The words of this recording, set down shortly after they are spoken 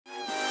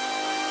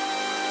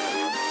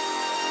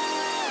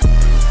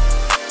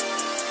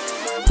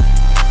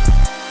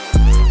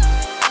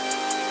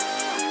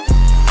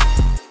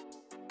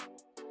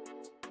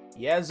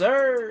Yes,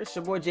 sir. It's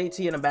your boy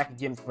JT, and I'm back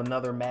again for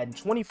another Madden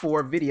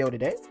 24 video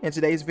today. In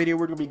today's video,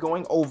 we're going to be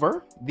going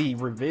over the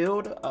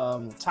revealed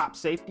top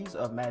safeties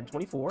of Madden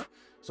 24.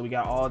 So we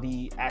got all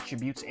the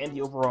attributes and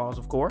the overalls,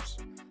 of course.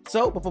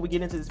 So before we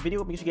get into this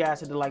video, make sure you guys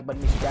hit the like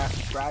button, make sure you guys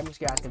subscribe, make sure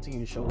you guys continue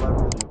to show love.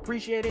 Really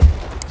appreciate it.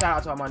 Shout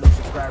out to all my new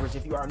subscribers.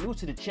 If you are new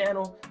to the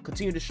channel,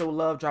 continue to show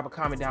love. Drop a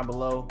comment down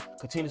below.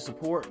 Continue to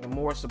support. The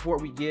more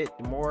support we get,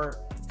 the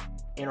more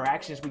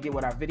interactions we get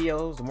with our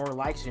videos, the more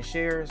likes and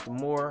shares, the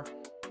more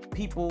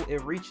people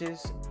it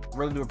reaches.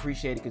 Really do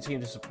appreciate it. Continue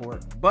to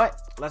support.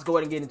 But let's go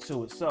ahead and get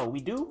into it.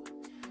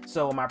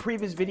 So in my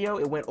previous video,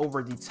 it went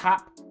over the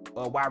top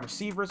wide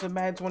receivers of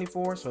Madden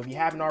 24. So if you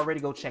haven't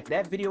already, go check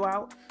that video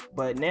out.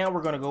 But now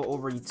we're going to go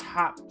over the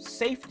top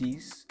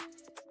safeties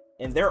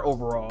and their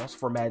overalls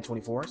for Madden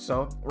 24.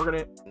 So we're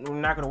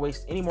not going to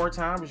waste any more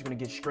time. We're just going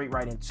to get straight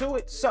right into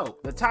it. So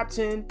the top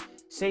 10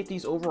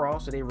 safeties overall.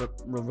 So they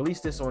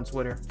released this on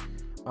Twitter.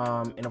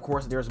 And of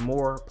course, there's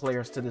more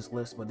players to this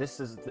list, but this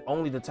is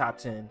only the top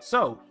 10.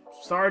 So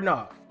starting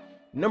off,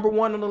 number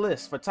 1 on the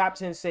list for top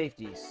 10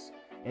 safeties.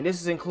 And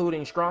this is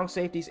including strong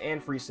safeties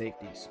and free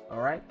safeties. All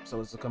right, so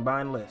it's a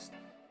combined list.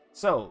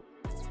 So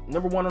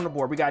number 1 on the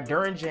board, we got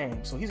Derwin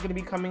James. So he's going to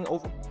be coming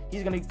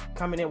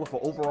in with an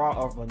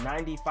overall of a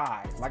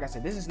 95. Like I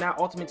said, this is not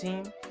Ultimate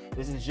Team.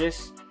 This is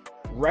just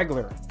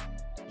regular.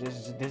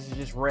 This is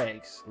just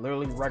regs,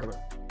 literally regular.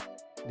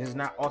 This is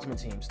not Ultimate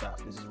Team stuff.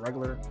 This is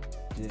regular,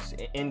 just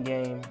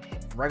in-game,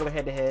 regular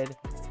head-to-head,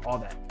 all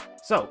that.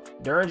 So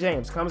Derwin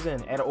James comes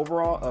in at an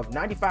overall of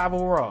 95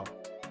 overall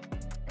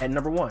at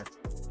number 1.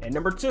 At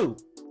number 2,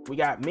 we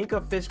got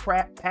Minkah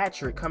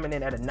Fitzpatrick coming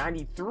in at a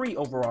 93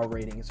 overall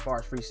rating as far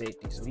as free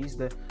safety. So he's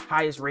the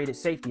highest rated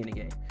safety in the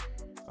game.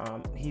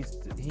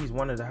 He's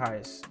one of the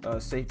highest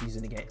safeties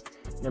in the game.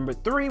 Number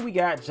 3, we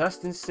got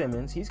Justin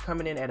Simmons. He's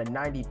coming in at a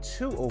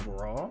 92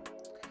 overall.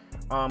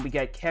 We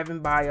got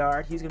Kevin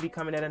Byard. He's going to be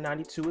coming at a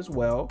 92 as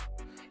well.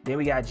 Then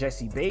we got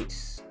Jesse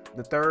Bates,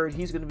 the 3rd.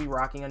 He's going to be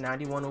rocking a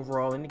 91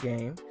 overall in the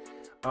game.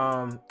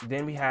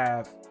 Then we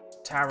have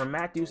Tyrann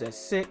Mathieu at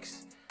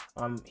 6.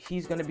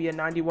 He's going to be a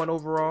 91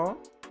 overall.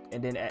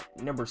 And then at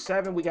number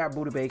 7, we got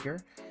Budda Baker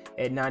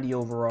at 90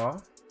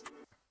 overall.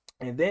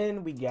 And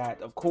then we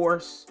got, of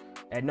course,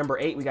 at number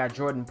 8, we got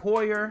Jordan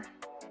Poyer.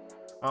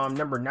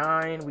 Number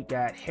 9, we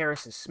got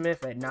Harrison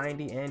Smith at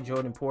 90, and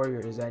Jordan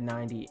Poyer is at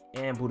 90,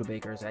 and Budda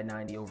Baker is at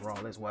 90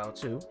 overall as well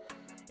too.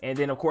 And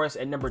then of course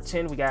at number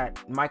 10, we got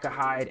Micah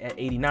Hyde at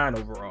 89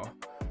 overall.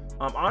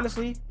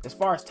 Honestly, as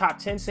far as top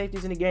 10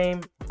 safeties in the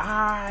game,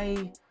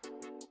 I'm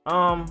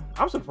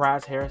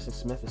surprised Harrison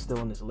Smith is still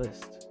on this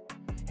list.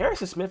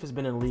 Harrison Smith has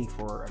been in the league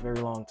for a very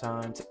long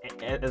time,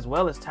 as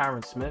well as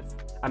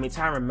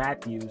Tyrann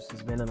Mathieu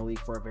has been in the league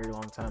for a very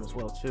long time as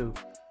well too.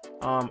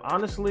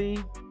 Honestly,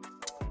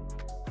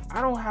 I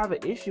don't have an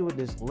issue with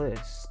this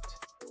list.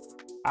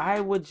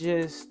 I would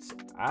just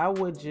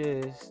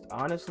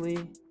honestly,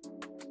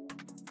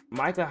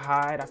 Micah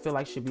Hyde, I feel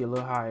like should be a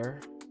little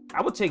higher.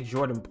 I would take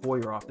Jordan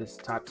Poyer off this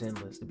top 10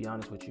 list, to be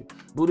honest with you.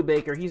 Budda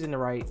Baker, he's in the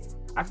right.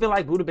 I feel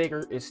like Budda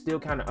Baker is still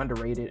kind of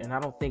underrated, and I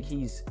don't think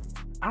he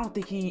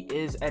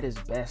is at his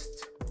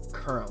best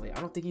currently.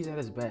 I don't think he's at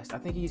his best. I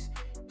think he's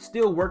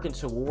still working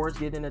towards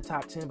getting in the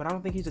top 10, but I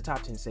don't think he's a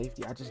top 10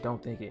 safety. I just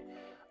don't think it.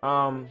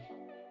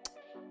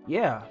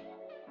 Yeah.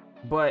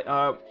 But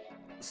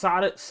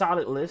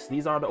solid list.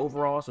 These are the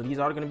overall. So these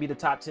are going to be the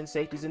top 10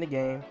 safeties in the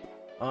game.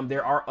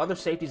 There are other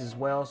safeties as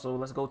well. So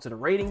let's go to the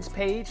ratings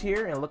page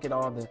here and look at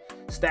all the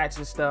stats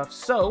and stuff.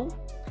 So,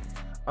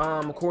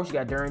 of course, you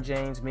got Derwin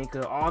James,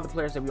 Minkah, all the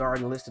players that we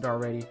already listed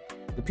already.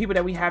 The people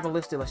that we haven't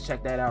listed, let's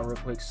check that out real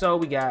quick. So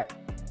we got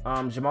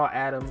Jamal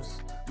Adams.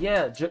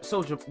 Yeah,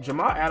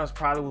 Jamal Adams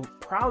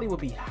probably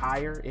would be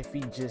higher if he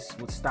just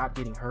would stop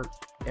getting hurt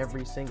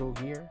every single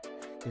year.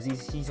 Because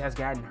he has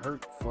gotten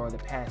hurt for the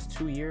past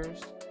 2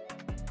 years.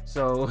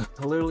 So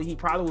literally he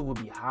probably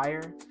would be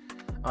higher.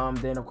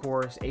 Then of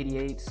course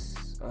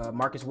 88s,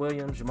 Marcus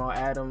Williams, Jamal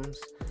Adams.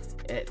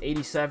 At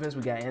 87s,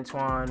 we got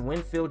Antoine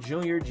Winfield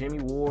Jr., Jimmy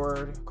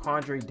Ward,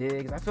 Quandre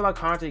Diggs. I feel like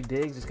Quandre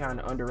Diggs is kind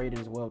of underrated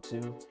as well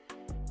too.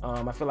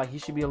 I feel like he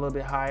should be a little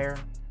bit higher.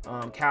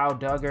 Kyle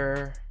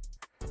Duggar.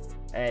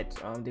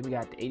 Then we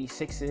got the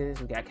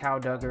 86s. We got Kyle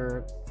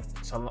Duggar.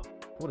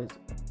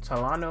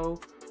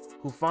 Talano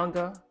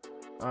Hufanga.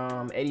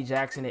 Eddie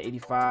Jackson at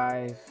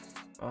 85,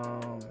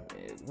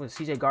 with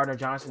CJ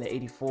Gardner-Johnson at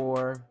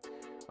 84,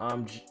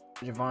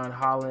 Javon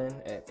Holland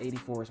at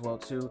 84 as well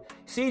too.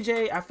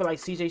 CJ, I feel like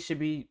CJ should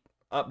be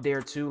up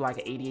there too, like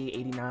an 88,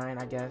 89,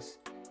 I guess,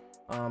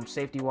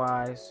 safety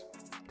wise,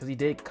 because he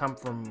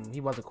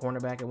was a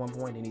cornerback at one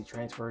point and he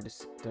transferred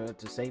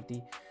to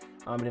safety.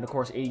 And then of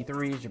course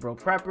 83s, Jabril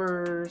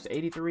Peppers.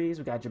 83s,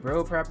 we got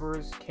Jabril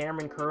Peppers,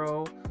 Cameron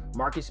Curl,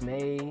 Marcus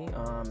May,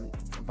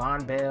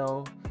 Von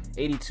Bell.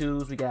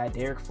 82s, we got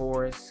Derek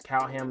Forrest,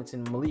 Kyle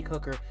Hamilton, Malik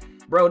Hooker.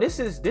 Bro, this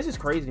is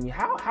crazy to me.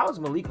 How is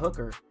Malik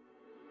Hooker?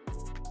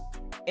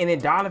 And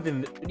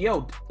then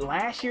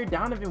last year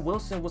Donovan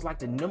Wilson was like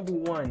the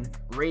 #1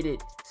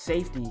 rated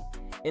safety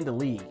in the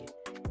league.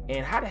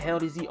 And how the hell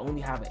does he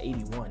only have an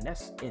 81?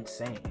 That's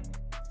insane.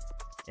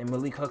 And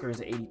Malik Hooker is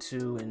an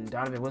 82, and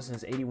Donovan Wilson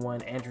is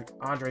 81.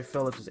 Andre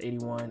Phillips is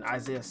 81.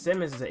 Isaiah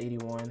Simmons is an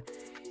 81.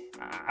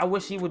 I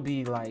wish he would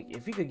be like,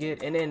 if he could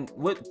get. And then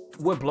what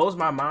blows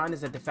my mind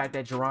is that the fact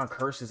that Jerron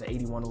Kearse is an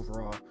 81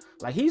 overall.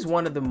 Like, he's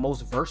one of the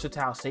most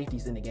versatile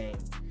safeties in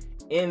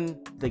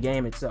the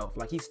game itself.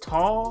 Like, he's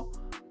tall,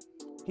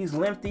 he's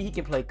lengthy, he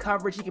can play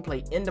coverage, he can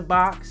play in the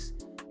box.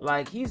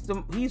 Like, he's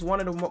one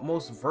of the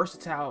most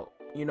versatile,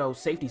 you know,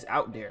 safeties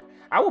out there.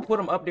 I will put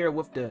him up there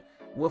with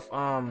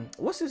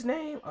what's his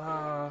name?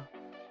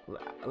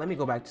 Let me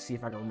go back to see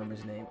if I can remember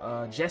his name.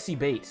 Jesse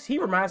Bates. He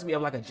reminds me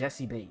of like a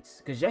Jesse Bates,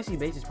 because Jesse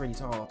Bates is pretty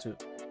tall too.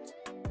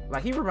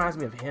 Like, he reminds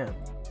me of him.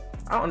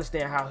 I don't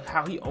understand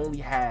how he only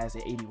has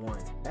an 81.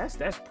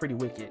 That's pretty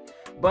wicked.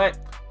 But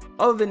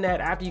other than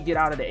that, after you get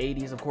out of the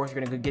 80s, of course,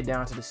 you're gonna get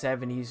down to the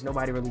 70s.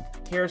 Nobody really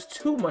cares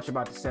too much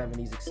about the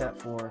 70s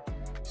except for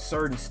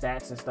certain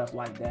stats and stuff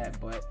like that.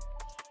 But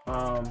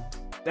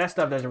that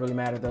stuff doesn't really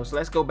matter though. So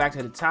let's go back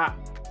to the top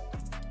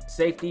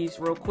safeties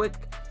real quick.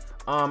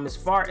 As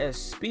far as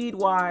speed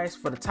wise,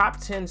 for the top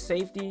 10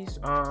 safeties,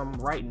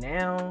 right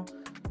now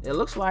it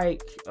looks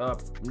like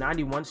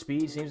 91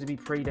 speed seems to be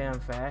pretty damn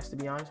fast, to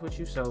be honest with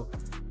you. So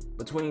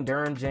between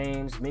Derwin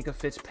James, Minka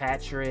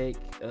Fitzpatrick,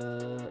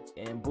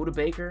 and Budda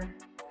Baker,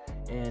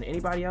 and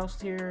anybody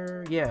else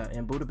here, yeah,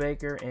 and Budda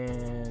Baker,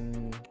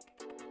 and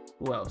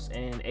who else,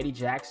 and Eddie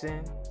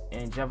Jackson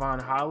and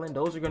Javon Holland,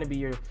 those are going to be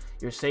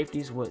your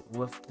safeties with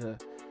the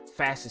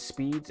fastest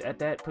speeds at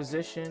that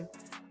position.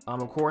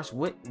 Of course,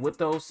 with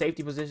those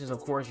safety positions, of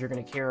course, you're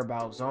going to care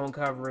about zone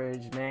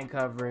coverage, man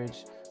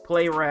coverage,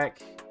 play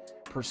rec,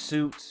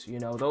 pursuits. You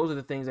know, those are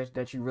the things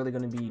that you're really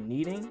going to be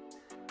needing.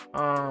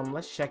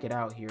 Let's check it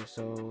out here.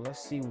 So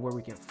let's see where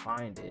we can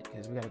find it,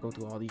 because we got to go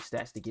through all these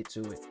stats to get to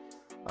it.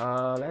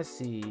 Let's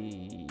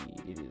see.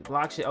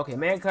 Block shit. Okay,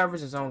 man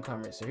coverage and zone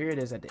coverage. So here it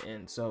is at the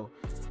end. So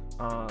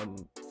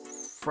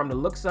from the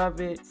looks of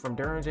it, from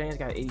Derwin James,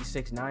 got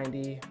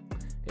 86-90.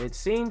 It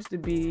seems to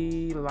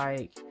be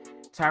like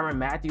Tyrann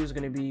Mathieu is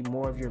going to be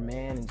more of your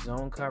man in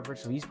zone coverage,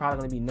 so he's probably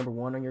going to be number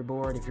 1 on your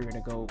board if you're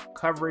going to go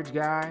coverage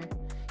guy.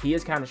 He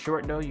is kind of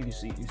short though. You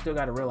still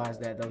got to realize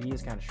that though, he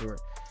is kind of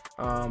short.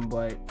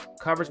 But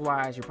coverage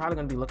wise, you're probably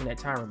going to be looking at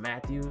Tyrann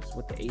Mathieu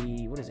with the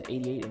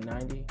 88 and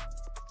 90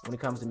 when it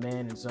comes to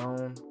man and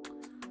zone.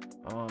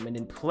 And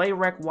then play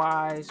rec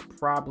wise,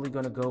 probably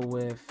going to go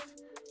with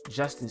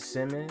Justin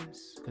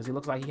Simmons, because he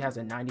looks like he has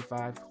a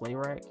 95 play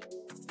rec.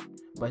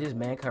 But his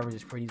man coverage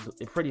is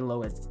pretty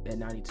low at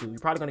 92. You're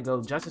probably going to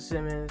go Justin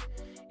Simmons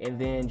and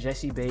then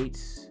Jesse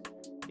Bates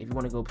if you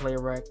want to go play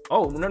rec.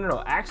 Oh,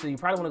 no. Actually, you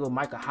probably want to go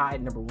Micah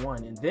Hyde number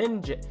 1, and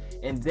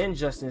then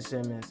Justin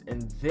Simmons,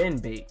 and then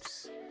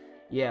Bates.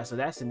 Yeah, so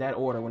that's in that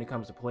order when it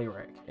comes to play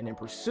rec. And then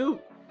pursuit,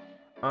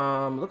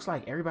 looks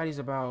like everybody's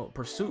about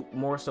pursuit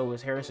more so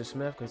is Harrison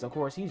Smith, because of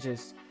course he's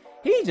just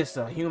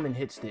a human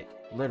hit stick.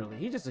 Literally,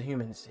 he's just a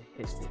human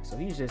hit stick. So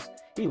he's just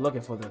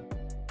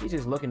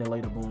looking to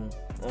lay the boom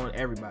on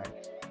everybody.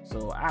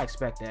 So I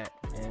expect that,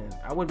 and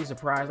I wouldn't be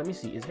surprised. Let me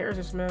see, is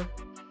Harrison Smith?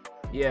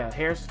 Yeah,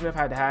 Harrison Smith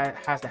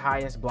has the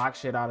highest block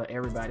shit out of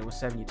everybody with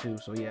 72.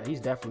 So yeah, he's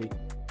definitely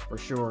for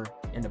sure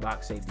in the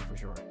box safety for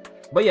sure.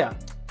 But yeah,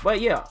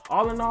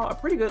 all in all, a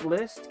pretty good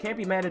list. Can't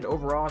be mad at the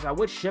overalls. I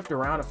would shift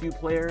around a few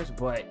players,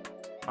 but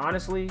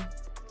honestly,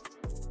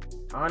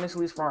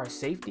 as far as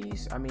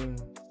safeties, I mean,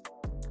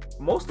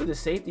 most of the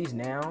safeties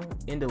now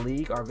in the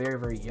league are very,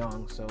 very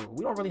young. So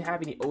we don't really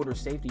have any older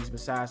safeties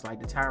besides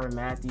like the Tyrann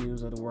Mathieu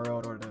of the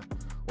world or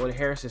the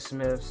Harrison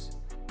Smiths.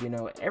 You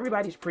know,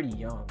 everybody's pretty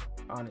young,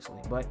 honestly.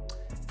 But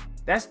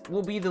that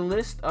will be the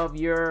list of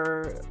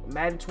your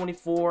Madden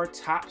 24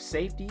 top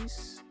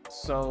safeties.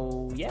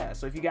 So yeah,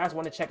 so if you guys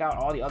want to check out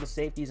all the other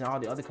safeties and all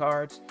the other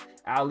cards,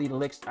 I'll leave the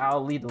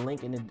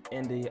link in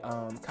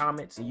the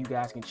comments, so you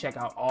guys can check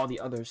out all the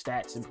other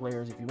stats and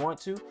players if you want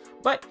to.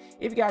 But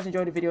if you guys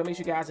enjoyed the video, make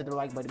sure you guys hit the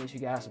like button, make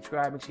sure you guys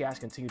subscribe, make sure you guys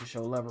continue to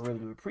show love. I really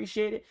do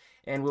appreciate it,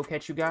 and we'll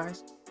catch you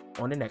guys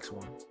on the next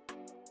one.